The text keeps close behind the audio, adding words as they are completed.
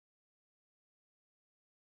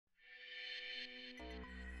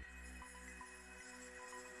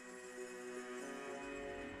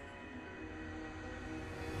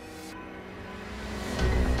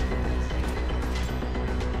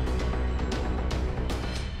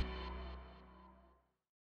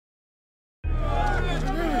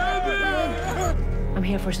I'm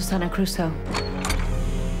here for Susanna Crusoe.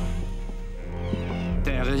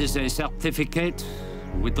 There is a certificate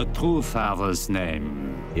with the true father's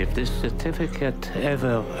name. If this certificate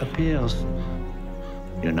ever appears,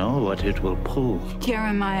 you know what it will prove.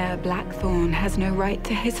 Jeremiah Blackthorne has no right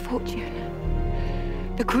to his fortune.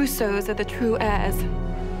 The Crusoes are the true heirs.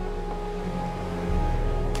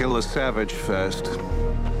 Kill the savage first.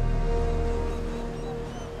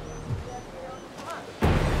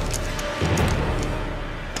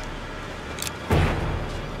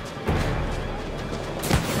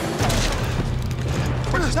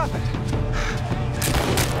 Stop it!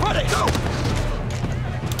 Ready, go!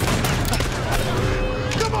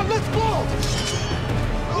 Come on, let's blow!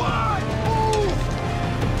 Move!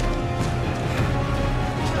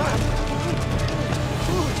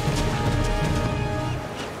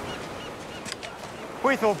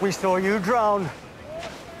 We thought we saw you drown.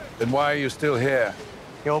 Then why are you still here?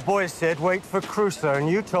 Your boys said wait for Crusoe, and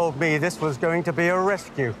you told me this was going to be a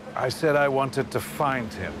rescue. I said I wanted to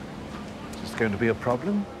find him. Is this going to be a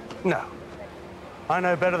problem? No. I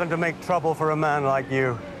know better than to make trouble for a man like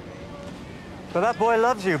you. But that boy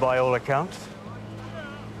loves you, by all accounts.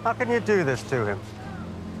 How can you do this to him?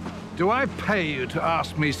 Do I pay you to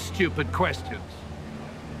ask me stupid questions?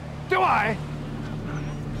 Do I?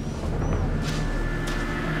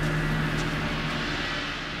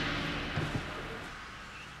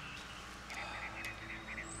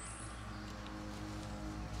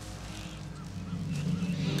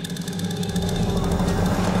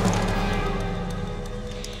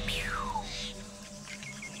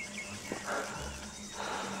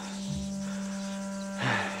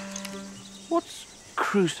 What's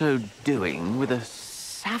Crusoe doing with a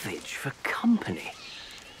savage for company?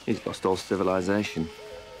 He's lost all civilization.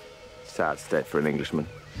 Sad state for an Englishman.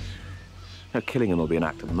 Now, killing him will be an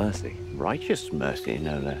act of mercy. Righteous mercy,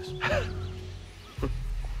 no less.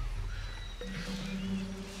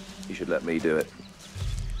 You should let me do it.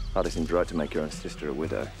 Hardly seems right to make your own sister a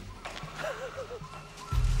widow.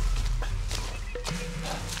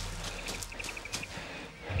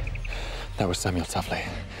 That was Samuel Tuffley,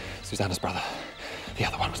 Susanna's brother. The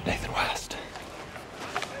other one was Nathan West.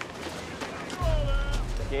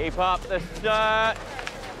 Keep up the search.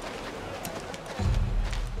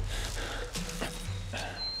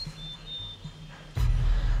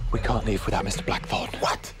 We can't leave without Mr. Blackthorne.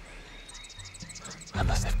 What?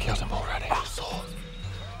 Unless they've killed him already. Oh,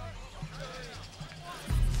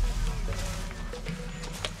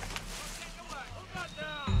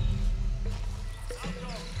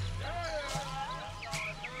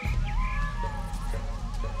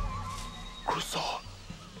 Crusoe.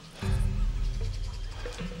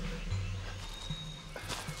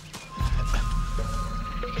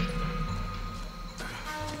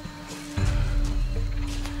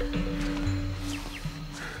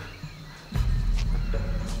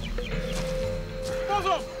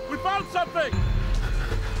 We found something!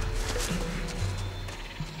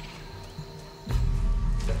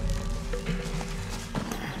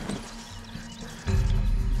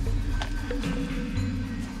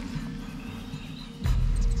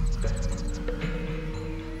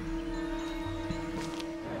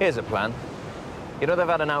 Here's a plan. You know they've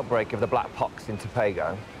had an outbreak of the black pox in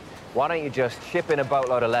Tobago. Why don't you just ship in a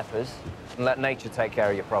boatload of lepers and let nature take care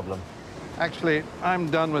of your problem? Actually, I'm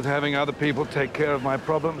done with having other people take care of my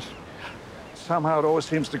problems. Somehow it always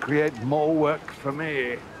seems to create more work for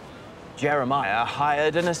me. Jeremiah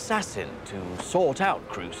hired an assassin to sort out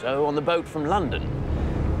Crusoe on the boat from London.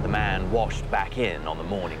 The man washed back in on the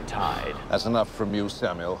morning tide. That's enough from you,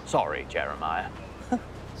 Samuel. Sorry, Jeremiah.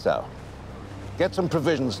 So, get some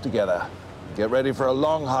provisions together. Get ready for a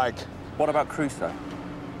long hike. What about Crusoe?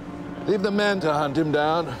 Leave the men to hunt him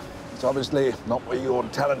down. It's obviously not where your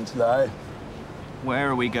talents lie. Where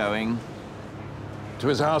are we going? To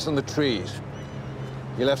his house in the trees.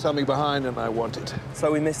 He left something behind and I want it.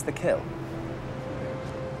 So we missed the kill?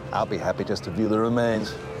 I'll be happy just to view the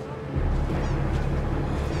remains.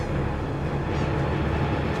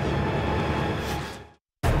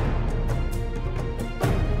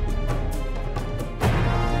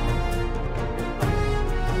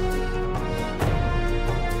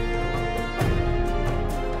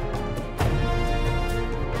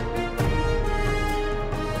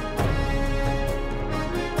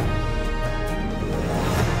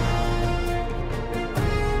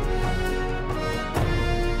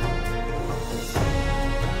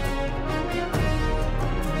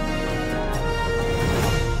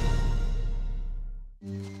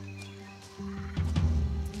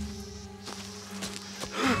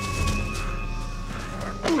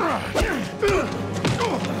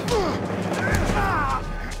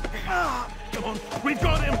 Come on, we've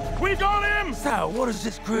got him! We've got him! So, what does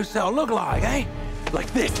this Crusoe look like, eh?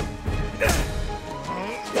 Like this.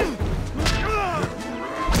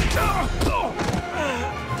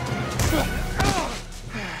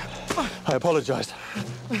 I apologize.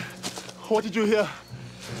 What did you hear?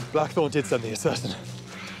 Blackthorn did send the assassin.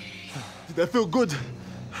 Did that feel good?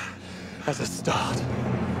 As a start.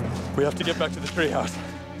 We have to get back to the treehouse.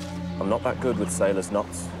 I'm not that good with sailors'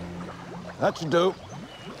 knots. That should do.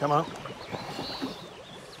 Come on.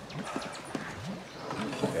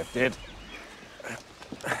 Lifted.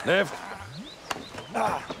 Lift.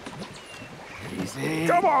 Easy.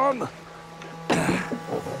 Come on!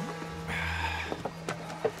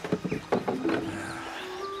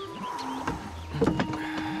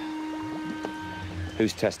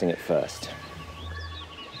 Who's testing it first?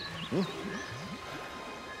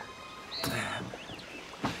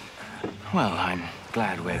 Well, I'm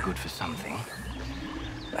glad we're good for something.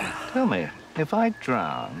 Tell me, if I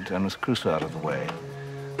drowned and was Crusoe out of the way,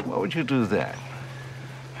 what would you do then?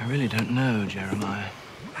 I really don't know, Jeremiah.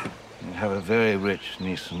 You have a very rich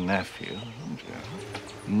niece and nephew, don't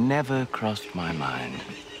you? Never crossed my mind.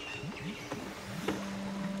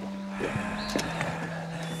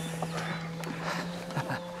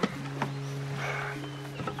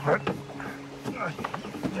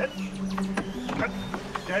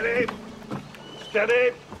 Steady!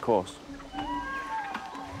 Steady! Of course.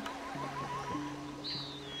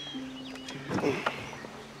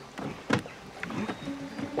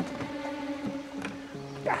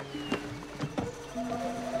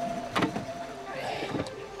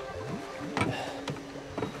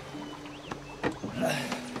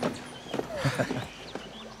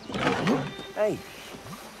 Hey.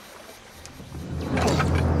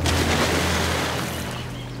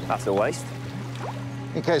 That's a waste.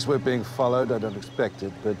 In case we're being followed, I don't expect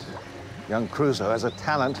it, but young Crusoe has a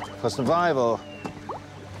talent for survival.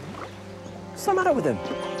 What's the matter with him?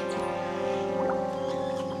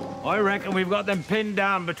 I reckon we've got them pinned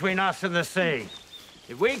down between us and the sea.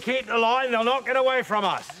 If we keep the line, they'll not get away from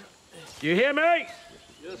us. Do you hear me?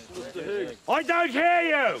 Yes, Mr. Higgs. I don't hear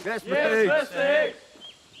you! Yes, Mr. Higgs.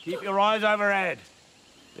 Keep your eyes overhead.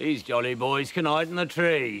 These jolly boys can hide in the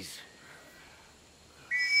trees.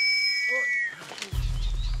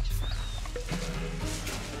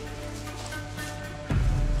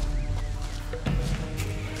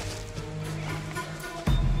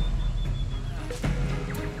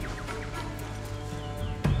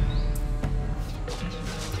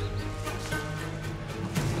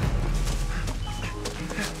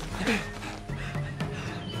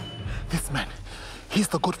 This man, he's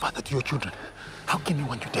the good father to your children. How can you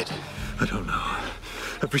want you dead? I don't know.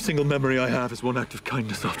 Every single memory I have is one act of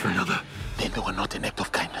kindness after another. Then they were not an act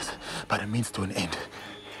of kindness, but a means to an end.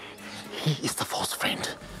 He is the false friend.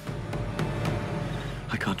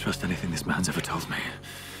 I can't trust anything this man's ever told me.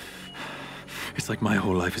 It's like my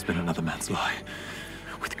whole life has been another man's lie.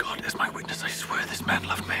 With God as my witness, I swear this man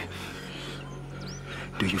loved me.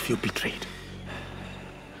 Do you feel betrayed?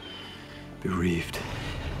 Bereaved.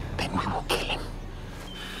 Then we will kill him.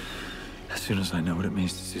 As soon as I know what it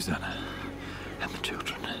means to Susanna and the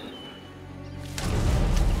children.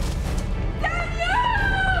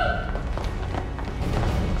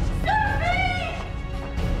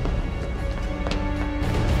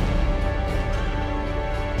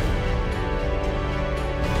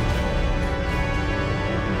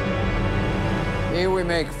 Here we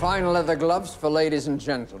make fine leather gloves for ladies and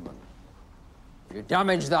gentlemen. If you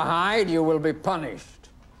damage the hide, you will be punished.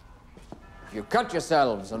 If you cut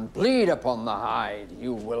yourselves and bleed upon the hide,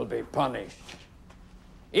 you will be punished.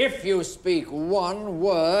 If you speak one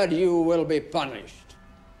word, you will be punished.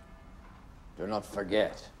 Do not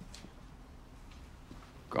forget.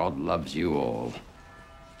 God loves you all.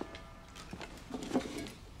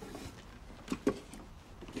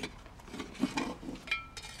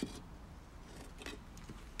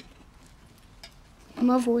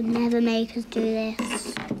 Mother would never make us do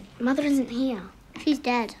this. Mother isn't here. She's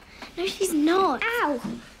dead. No, she's not. Ow!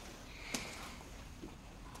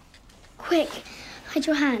 Quick, hide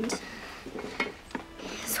your hand.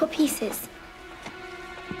 Swap pieces.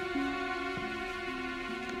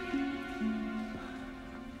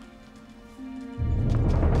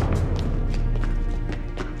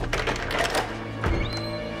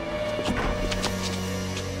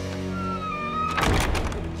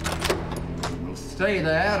 Stay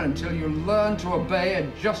there until you learn to obey a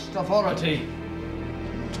just authority.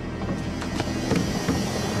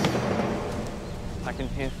 I can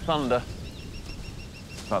hear thunder.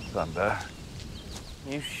 It's not thunder.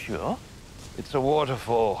 You sure? It's a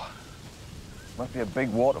waterfall. Must be a big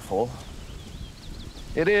waterfall.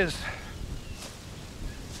 It is.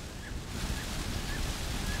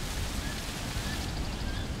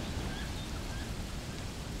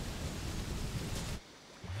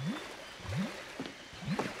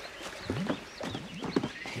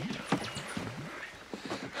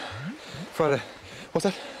 Friday, what's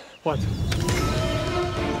that? What?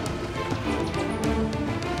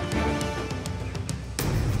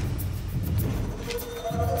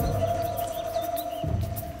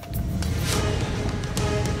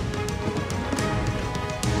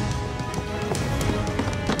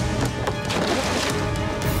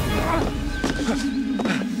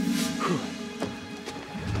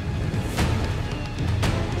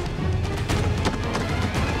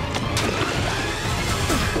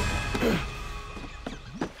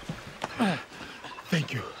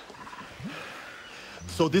 Thank you.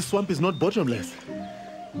 So this swamp is not bottomless?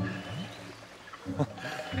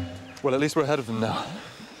 Well, at least we're ahead of them now.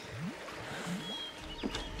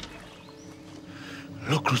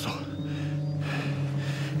 Look, Crusoe.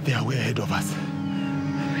 They are way ahead of us.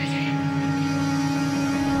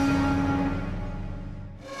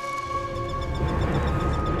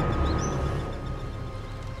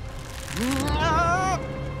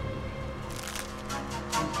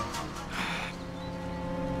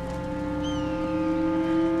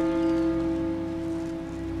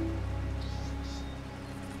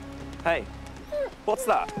 Hey, what's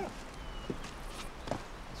that?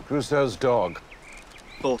 It's Crusoe's dog.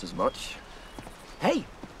 Thought as much. Hey,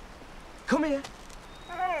 come here.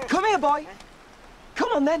 Come here, boy. Come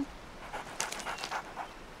on, then.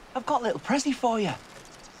 I've got a little pressie for you.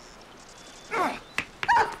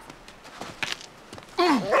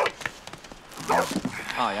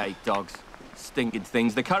 I hate dogs. Stinking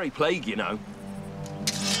things. They carry plague, you know.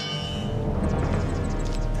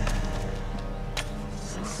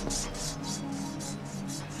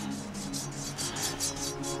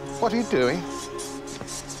 What are you doing?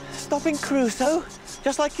 Stopping Crusoe,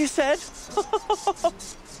 just like you said.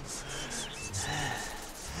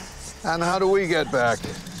 And how do we get back?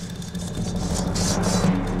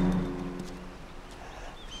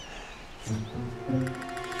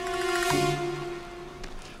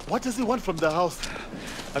 What does he want from the house?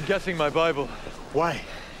 I'm guessing my Bible. Why?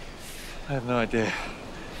 I have no idea.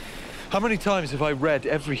 How many times have I read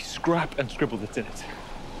every scrap and scribble that's in it?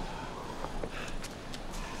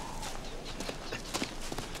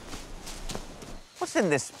 What's in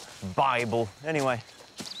this Bible, anyway?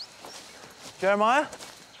 Jeremiah?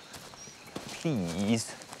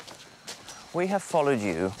 Please. We have followed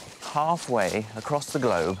you halfway across the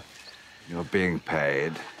globe. You're being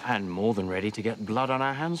paid. And more than ready to get blood on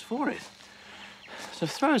our hands for it. So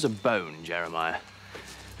throw us a bone, Jeremiah.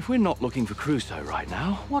 If we're not looking for Crusoe right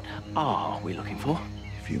now, what are we looking for?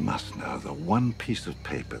 If you must know, the one piece of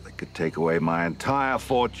paper that could take away my entire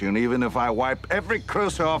fortune, even if I wipe every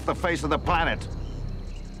Crusoe off the face of the planet.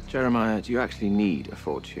 Jeremiah, do you actually need a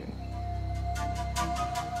fortune?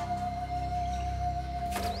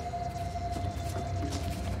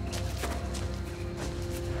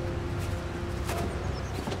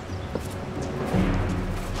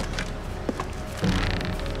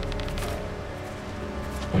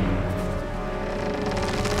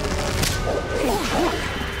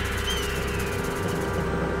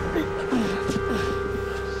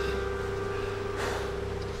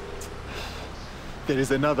 There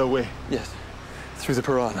is another way. Yes. Through the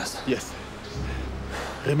piranhas. Yes.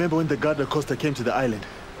 Remember when the Garda Costa came to the island?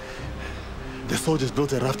 The soldiers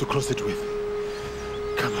built a raft to cross it with.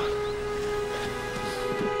 Come on.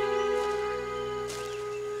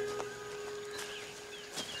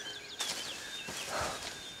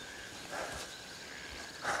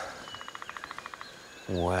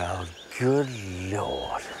 Well, good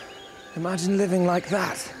Lord. Imagine living like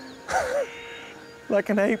that. Like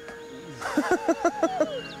an ape.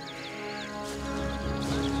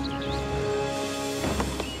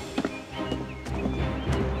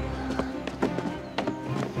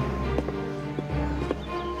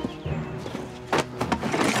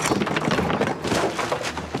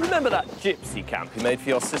 Remember that gypsy camp you made for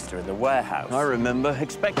your sister in the warehouse? I remember.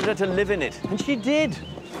 Expected her to live in it, and she did.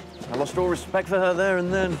 I lost all respect for her there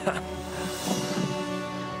and then.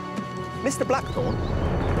 Mr. Blackthorne?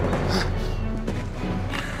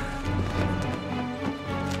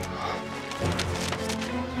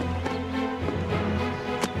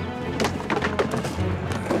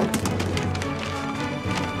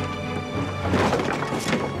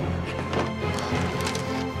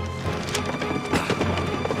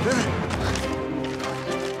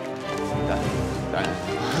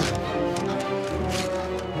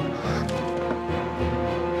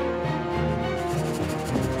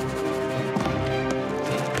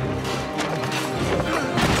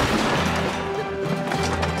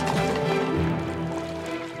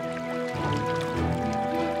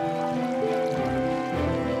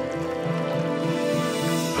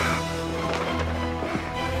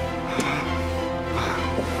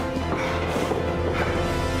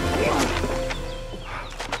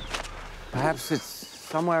 Perhaps it's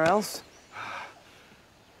somewhere else?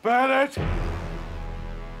 Burn it!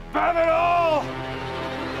 Burn it all!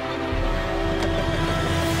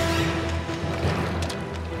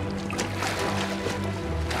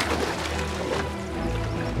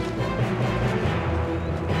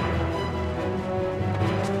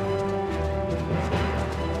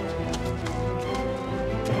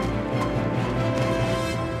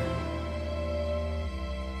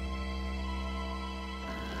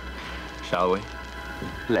 Shall we?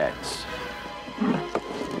 Let's.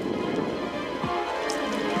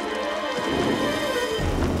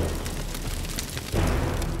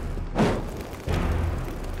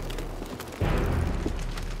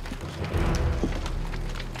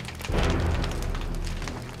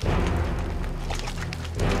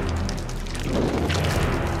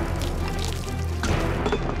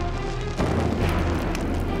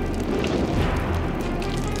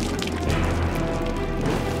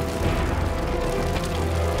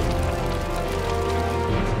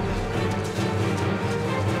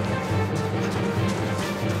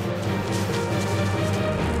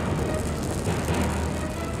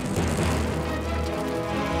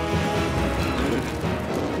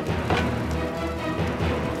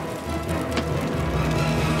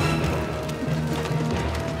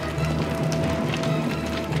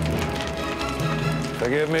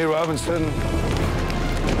 Forgive me, Robinson.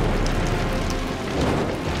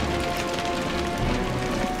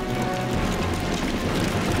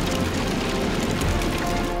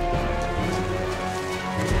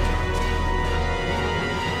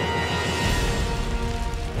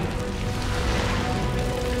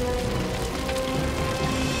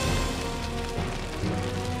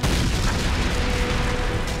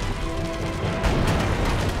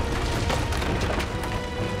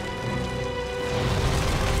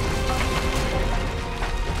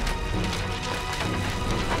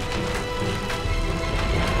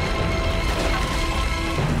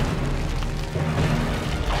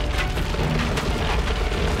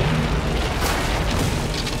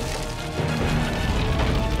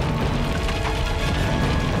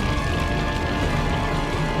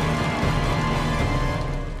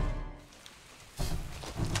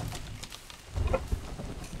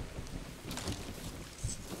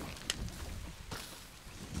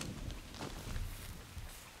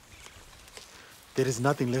 There is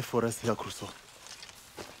nothing left for us here, Crusoe.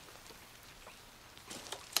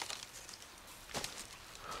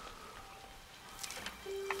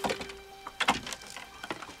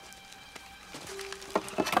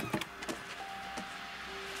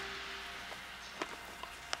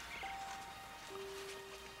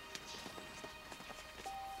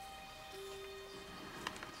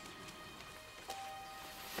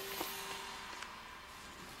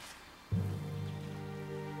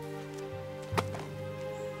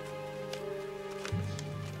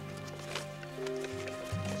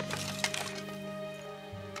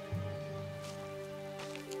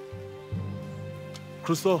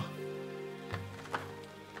 Crusoe.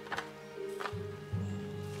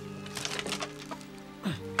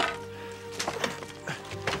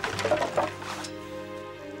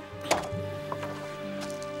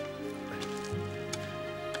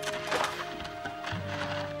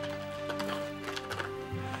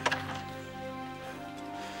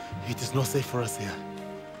 It is not safe for us here.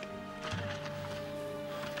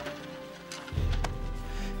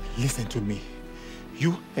 Listen to me.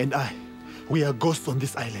 You and I, we are ghosts on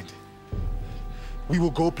this island. We will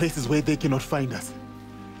go places where they cannot find us.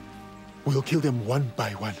 We will kill them one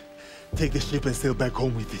by one, take the ship and sail back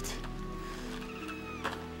home with it.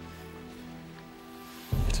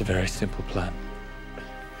 It's a very simple plan.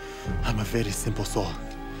 I'm a very simple soul.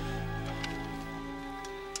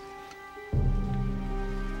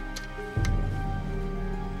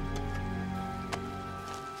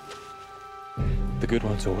 The good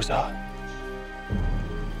ones always are.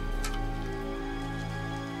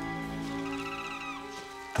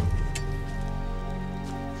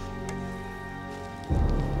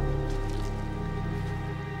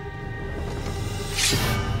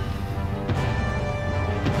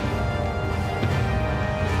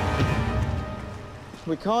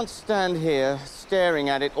 We can't stand here staring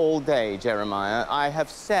at it all day, Jeremiah. I have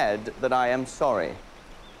said that I am sorry.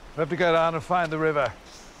 We have to go down and find the river.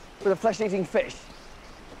 With a flesh-eating fish?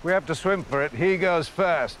 We have to swim for it. He goes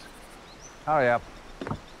first. Hurry up.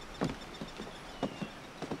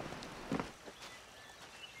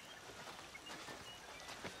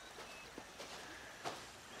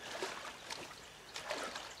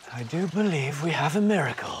 I do believe we have a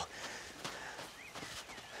miracle.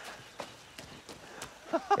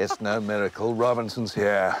 It's no miracle. Robinson's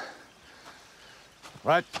here.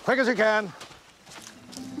 Right, quick as you can.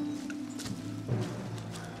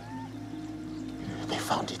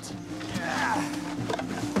 found it.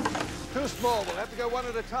 Too small. We'll have to go one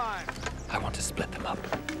at a time. I want to split them up.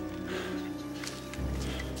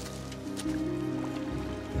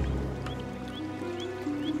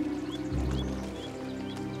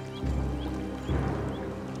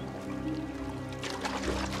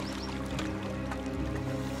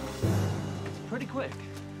 Pretty quick.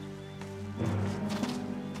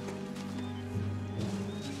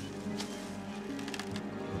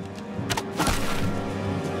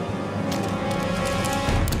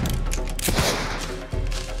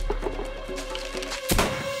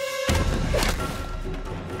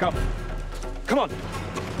 Come. Come on.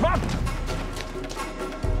 Run!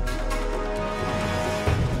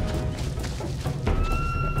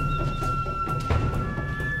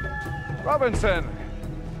 Robinson!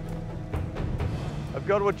 I've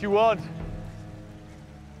got what you want.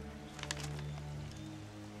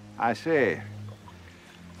 I see.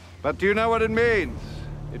 But do you know what it means?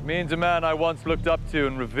 It means a man I once looked up to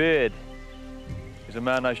and revered is a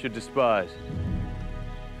man I should despise.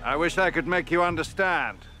 I wish I could make you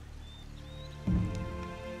understand.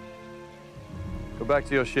 Go back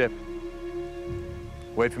to your ship.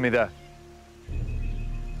 Wait for me there.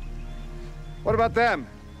 What about them?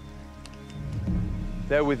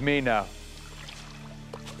 They're with me now.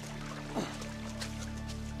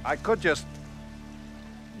 I could just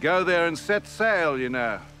go there and set sail, you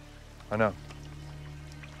know. I know.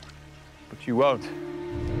 But you won't.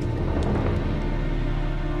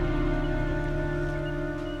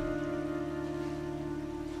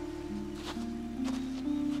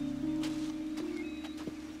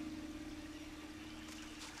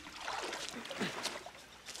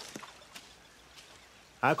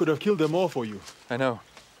 I could have killed them all for you. I know.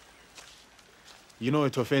 You know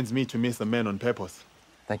it offends me to miss a man on purpose.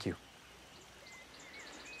 Thank you.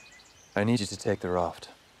 I need you to take the raft.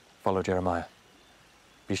 Follow Jeremiah.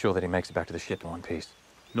 Be sure that he makes it back to the ship in one piece.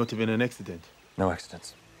 Not even an accident? No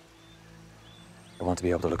accidents. I want to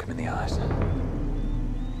be able to look him in the eyes.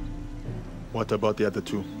 What about the other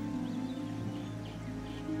two?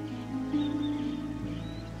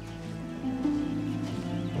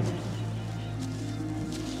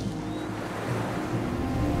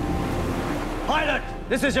 Pilot,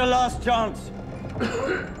 this is your last chance.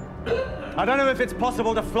 I don't know if it's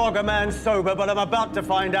possible to flog a man sober, but I'm about to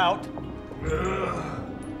find out.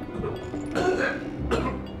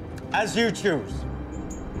 As you choose.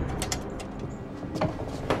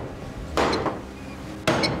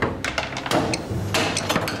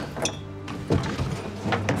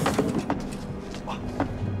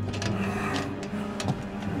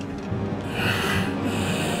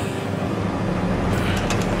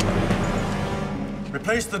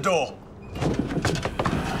 Replace the door.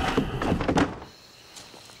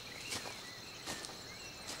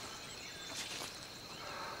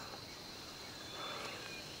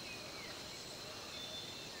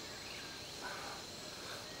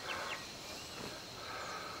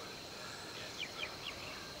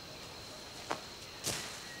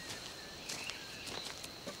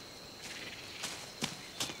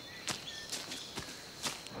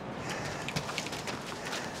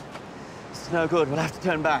 It's no good. We'll have to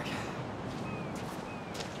turn back.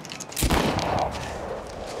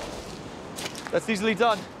 That's easily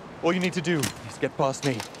done. All you need to do is get past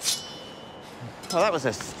me. Well, that was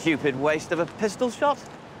a stupid waste of a pistol shot.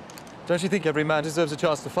 Don't you think every man deserves a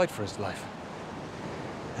chance to fight for his life?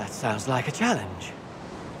 That sounds like a challenge.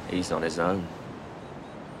 He's on his own.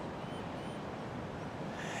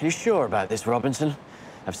 You sure about this, Robinson?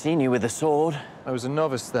 I've seen you with a sword. I was a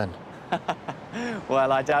novice then.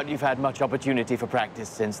 Well, I doubt you've had much opportunity for practice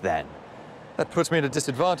since then. That puts me at a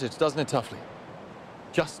disadvantage, doesn't it, Tuffley?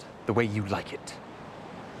 Just the way you like it.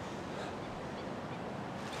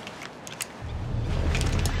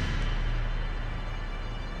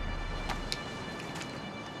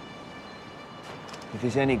 If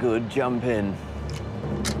it's any good, jump in.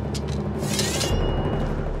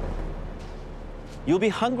 You'll be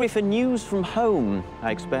hungry for news from home,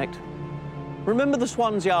 I expect. Remember the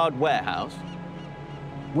Swan's Yard warehouse?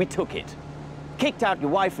 We took it. Kicked out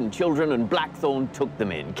your wife and children, and Blackthorn took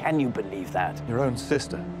them in. Can you believe that? Your own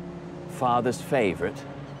sister. Father's favorite.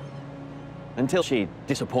 Until she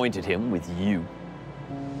disappointed him with you.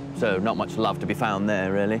 So not much love to be found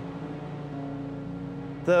there, really.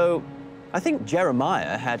 Though, I think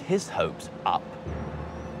Jeremiah had his hopes up.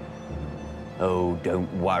 Oh, don't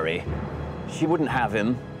worry. She wouldn't have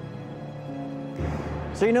him.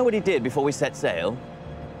 So you know what he did before we set sail?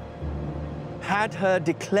 Had her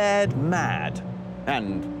declared mad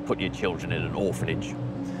and put your children in an orphanage.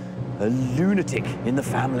 A lunatic in the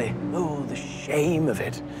family. Oh, the shame of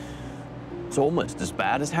it. It's almost as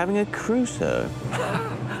bad as having a Crusoe.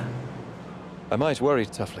 I might worry,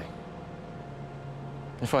 Tuffley.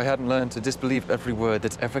 If I hadn't learned to disbelieve every word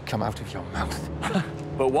that's ever come out of your mouth.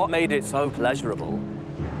 But what made it so pleasurable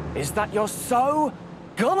is that you're so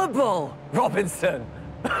gullible, Robinson.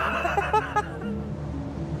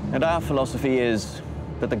 And our philosophy is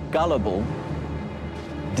that the gullible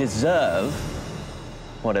deserve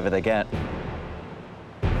whatever they get.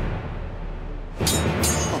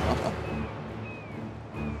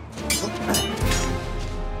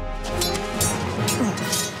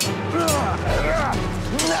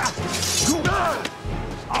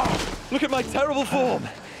 Look at my terrible form!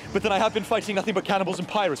 But then I have been fighting nothing but cannibals and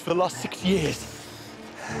pirates for the last 6 years.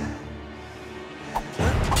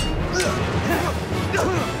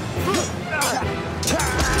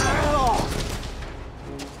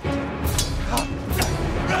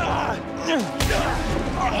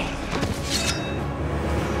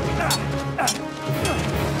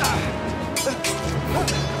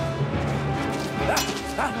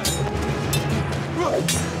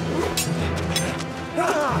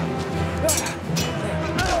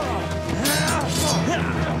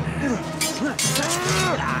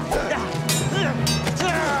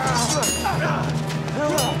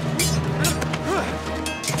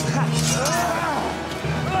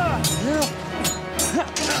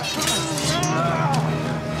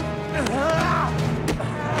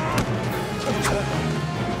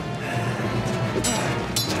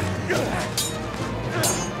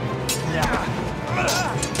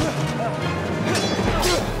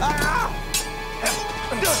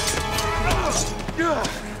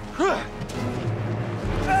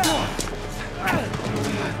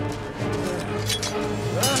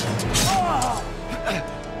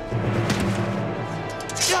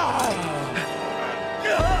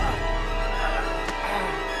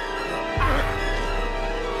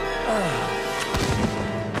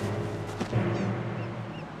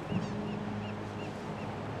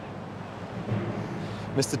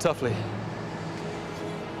 Mr. Tuffley,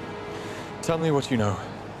 tell me what you know,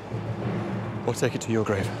 or take it to your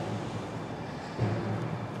grave.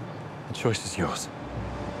 The choice is yours.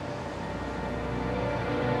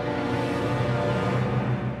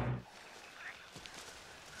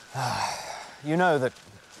 You know that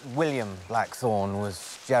William Blackthorne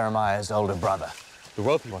was Jeremiah's older brother. The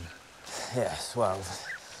wealthy one? Yes, well,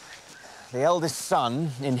 the eldest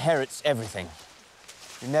son inherits everything.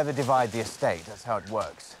 You never divide the estate, that's how it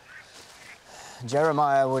works.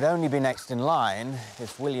 Jeremiah would only be next in line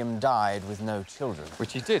if William died with no children.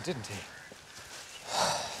 Which he did, didn't he?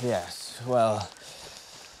 Yes, well,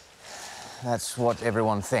 that's what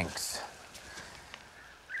everyone thinks.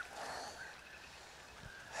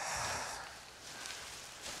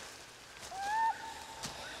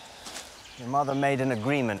 Your mother made an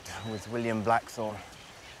agreement with William Blackthorne.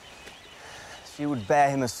 She would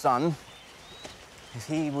bear him a son if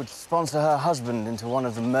he would sponsor her husband into one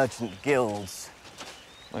of the merchant guilds.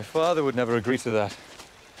 My father would never agree to that.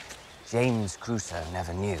 James Crusoe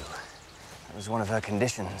never knew. That was one of her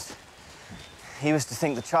conditions. He was to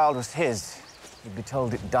think the child was his. He'd be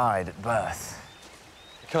told it died at birth.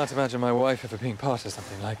 I can't imagine my wife ever being part of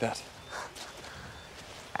something like that.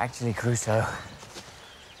 Actually, Crusoe,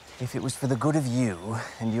 if it was for the good of you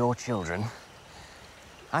and your children,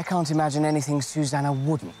 I can't imagine anything Susanna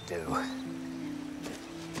wouldn't do.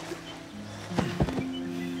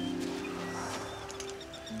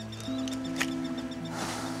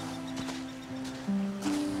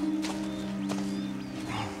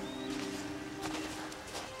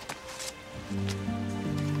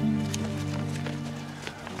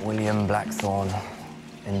 William Blackthorne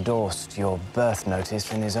endorsed your birth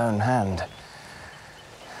notice in his own hand.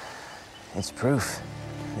 It's proof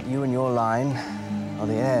that you and your line are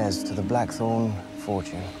the heirs to the Blackthorne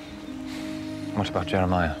fortune. What about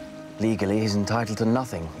Jeremiah? Legally, he's entitled to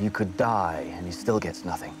nothing. You could die, and he still gets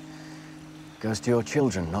nothing. It goes to your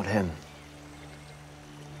children, not him.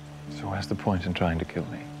 So where's the point in trying to kill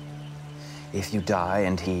me? If you die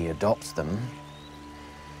and he adopts them,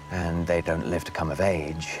 and they don't live to come of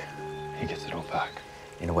age, he gets it all back.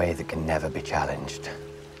 In a way that can never be challenged.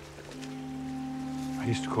 I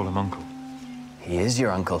used to call him Uncle. He is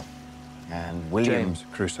your uncle. And William... James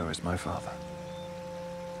Crusoe is my father.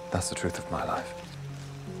 That's the truth of my life.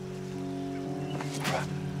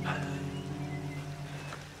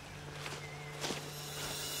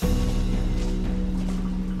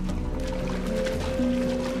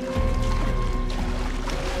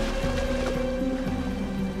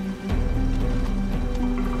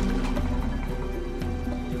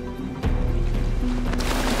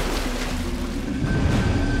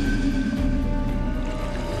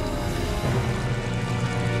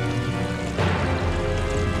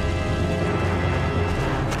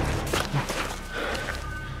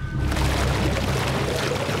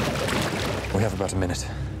 about a minute.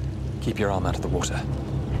 Keep your arm out of the water.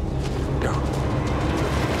 Go.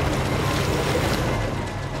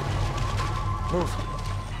 Move.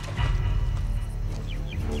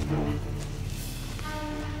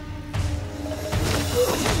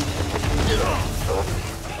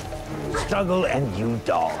 Struggle and you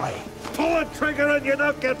die. Pull a trigger and you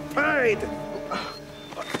don't get paid!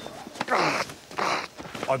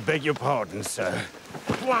 I beg your pardon, sir.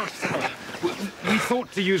 What? We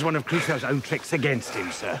thought to use one of Crusoe's own tricks against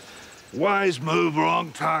him, sir. Wise move,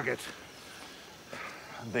 wrong target.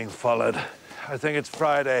 I'm being followed. I think it's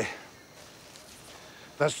Friday.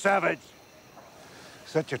 The savage.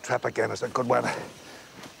 Set your trap again is a good one.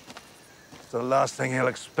 It's the last thing he'll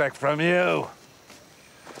expect from you.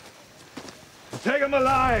 Take him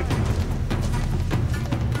alive!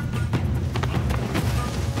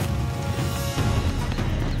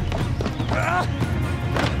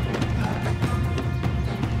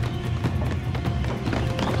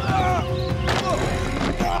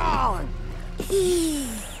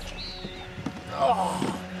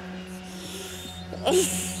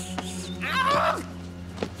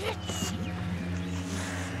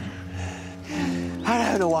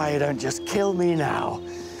 I don't know why you don't just kill me now.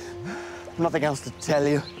 Nothing else to tell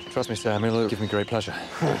you. Trust me, Sam, it'll give me great pleasure.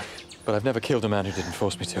 But I've never killed a man who didn't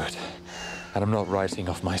force me to it. And I'm not writing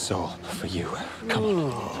off my soul for you. Come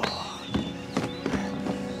on.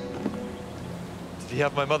 Did he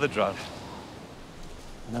have my mother drowned?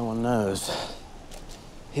 No one knows.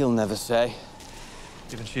 He'll never say.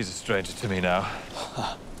 Even she's a stranger to me now.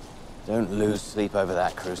 Don't lose sleep over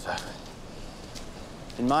that, Crusoe.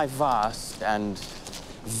 In my vast and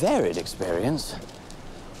varied experience,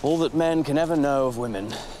 all that men can ever know of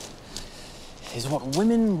women is what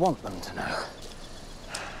women want them to know.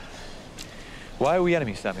 Why are we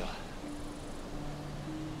enemies, Samuel?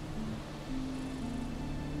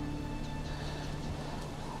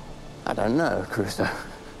 I don't know, Crusoe.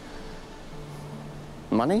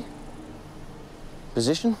 Money?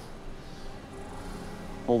 Position?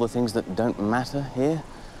 All the things that don't matter here?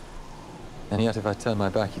 And yet, if I turn my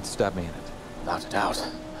back, you'd stab me in it. Without a doubt.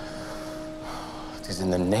 It is in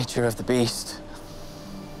the nature of the beast.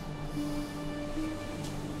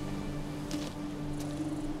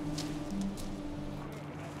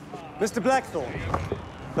 Mr. Blackthorne,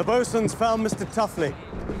 the bosun's found Mr. Tuffley.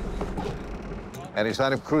 Any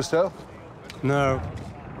sign of Crusoe? No.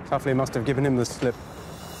 Tuffley must have given him the slip.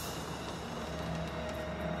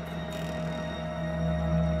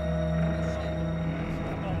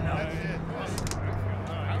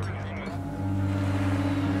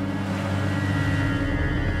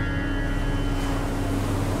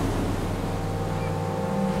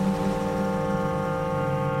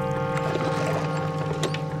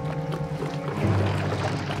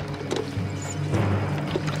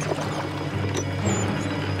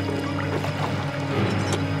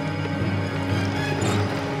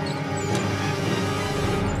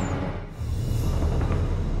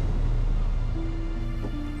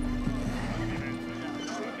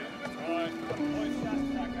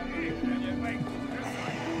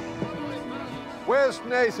 Where's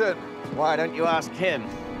Nathan? Why don't you ask him?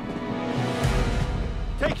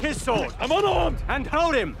 Take his sword. I'm unarmed. And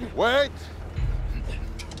hold him. Wait.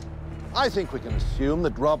 I think we can assume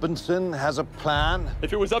that Robinson has a plan.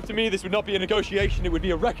 If it was up to me, this would not be a negotiation, it would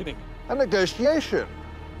be a reckoning. A negotiation?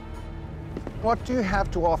 What do you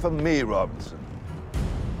have to offer me, Robinson?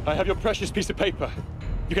 I have your precious piece of paper.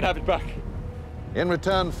 You can have it back. In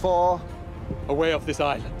return for? A way off this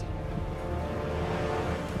island.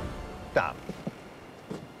 Done.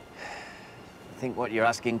 I think what you're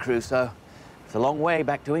asking, Crusoe, it's a long way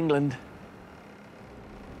back to England.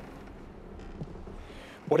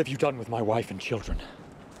 What have you done with my wife and children?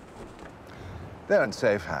 They're in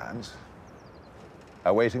safe hands,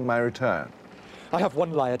 awaiting my return. I have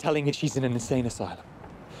one liar telling me she's in an insane asylum.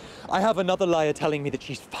 I have another liar telling me that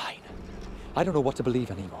she's fine. I don't know what to believe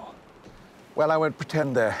anymore. Well, I won't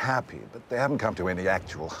pretend they're happy, but they haven't come to any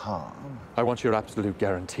actual harm. I want your absolute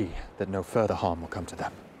guarantee that no further harm will come to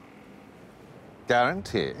them.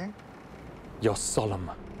 Guarantee? Your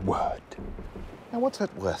solemn word. Now, what's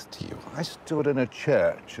that worth to you? I stood in a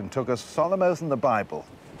church and took a solemn oath in the Bible,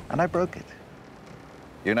 and I broke it.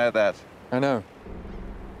 You know that? I know.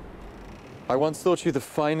 I once thought you the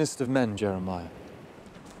finest of men, Jeremiah.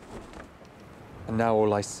 And now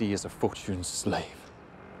all I see is a fortune's slave.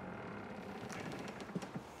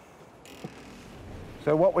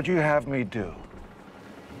 So what would you have me do?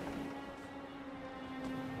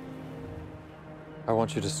 I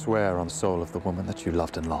want you to swear on the soul of the woman that you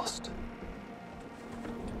loved and lost.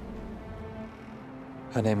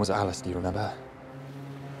 Her name was Alice, do you remember?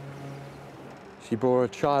 She bore a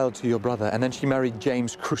child to your brother, and then she married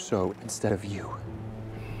James Crusoe instead of you.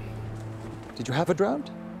 Did you have her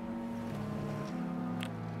drowned?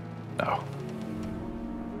 No.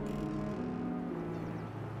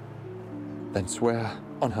 Then swear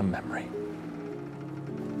on her memory.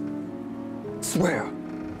 Swear!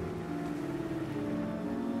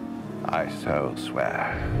 I so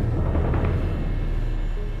swear.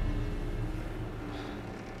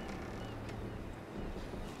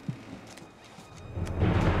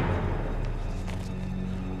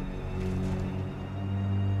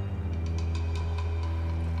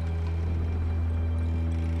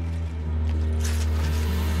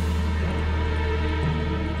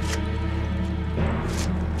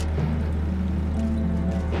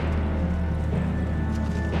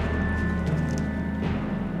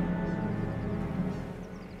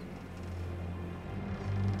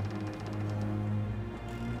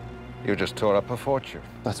 You just tore up a fortune.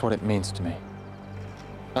 That's what it means to me.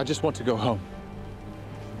 I just want to go home.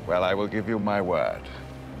 Well, I will give you my word.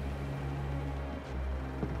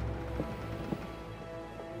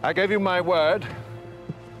 I gave you my word,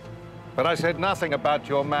 but I said nothing about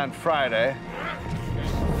your man Friday.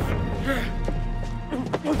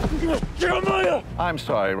 Jeremiah! I'm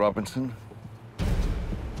sorry, Robinson.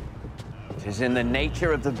 It is in the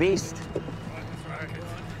nature of the beast.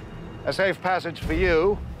 A safe passage for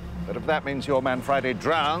you, but if that means your man Friday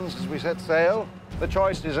drowns as we set sail, the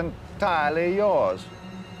choice is entirely yours.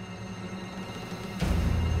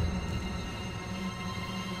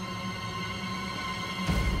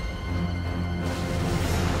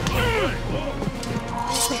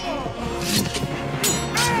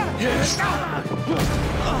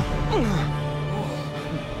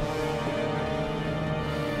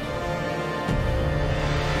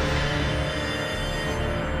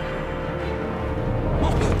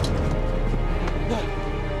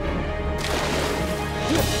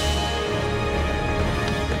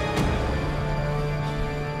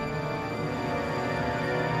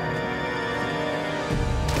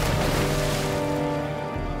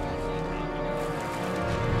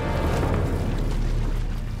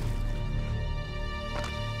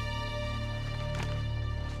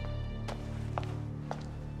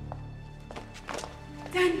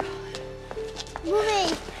 Daniel!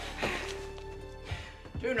 Mummy!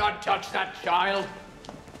 Do not touch that child.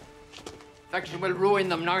 Infection will ruin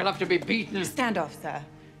them. Now you'll have to be beaten. Stand off, sir,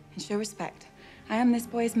 and show respect. I am this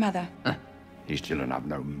boy's mother. These children have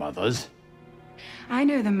no mothers. I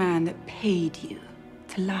know the man that paid you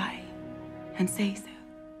to lie and say so.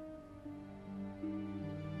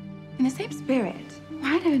 In the same spirit,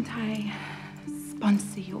 why don't I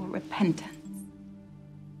sponsor your repentance?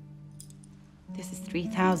 This is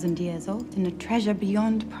 3,000 years old and a treasure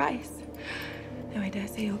beyond price. Though I dare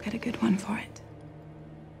say you'll get a good one for it.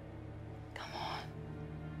 Come on.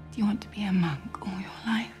 Do you want to be a monk all your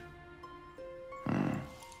life?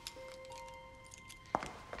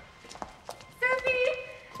 Sophie!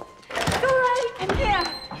 It's all right. I'm here.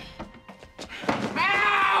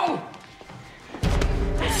 Ow!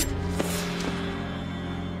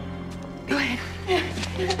 Go ahead.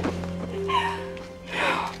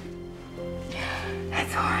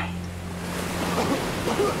 That's all right.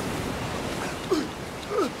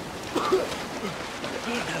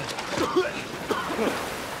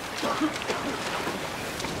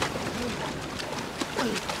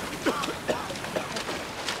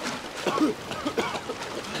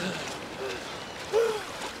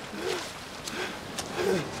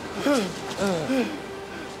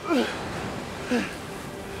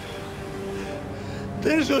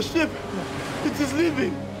 There's your ship. It is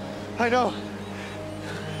leaving. I know.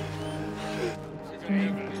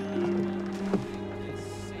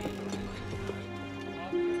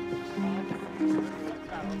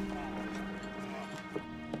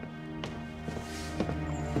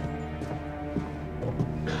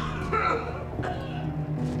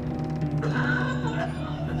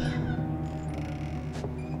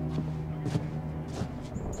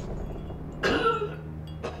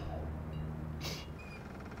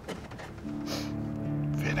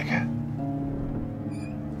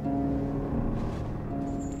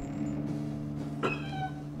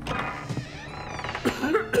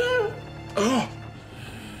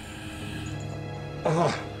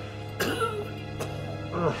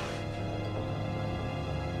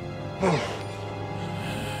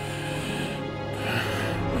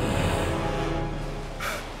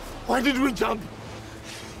 Why did we jump?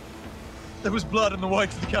 There was blood in the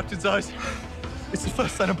whites of the captain's eyes. It's the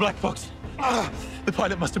first sign of black box. The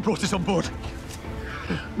pilot must have brought us on board.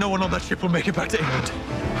 No one on that ship will make it back to England.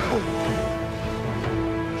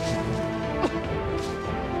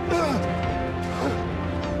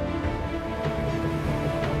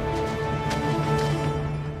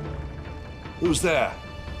 Who's there?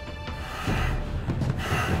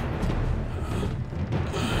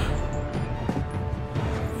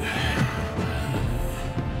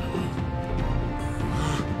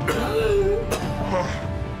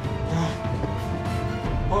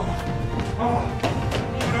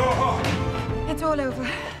 It's all over.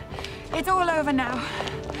 It's all over now.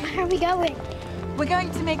 Where are we going? We're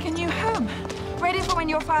going to make a new home. Ready for when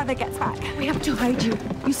your father gets back. We have to hide you.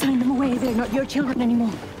 You signed them away. They're not your children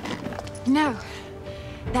anymore. No.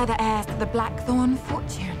 They're the heirs to the Blackthorn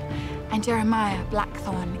fortune. And Jeremiah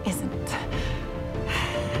Blackthorn isn't.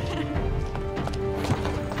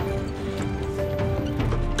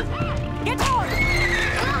 Get on!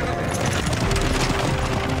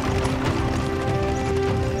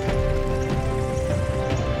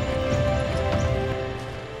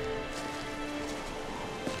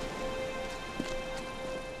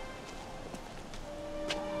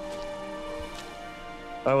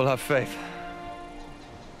 I will have faith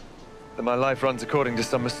that my life runs according to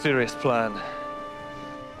some mysterious plan,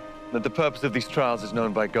 that the purpose of these trials is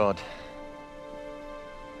known by God,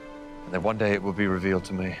 and that one day it will be revealed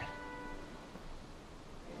to me.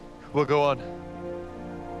 We'll go on,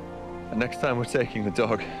 and next time we're taking the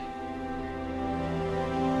dog.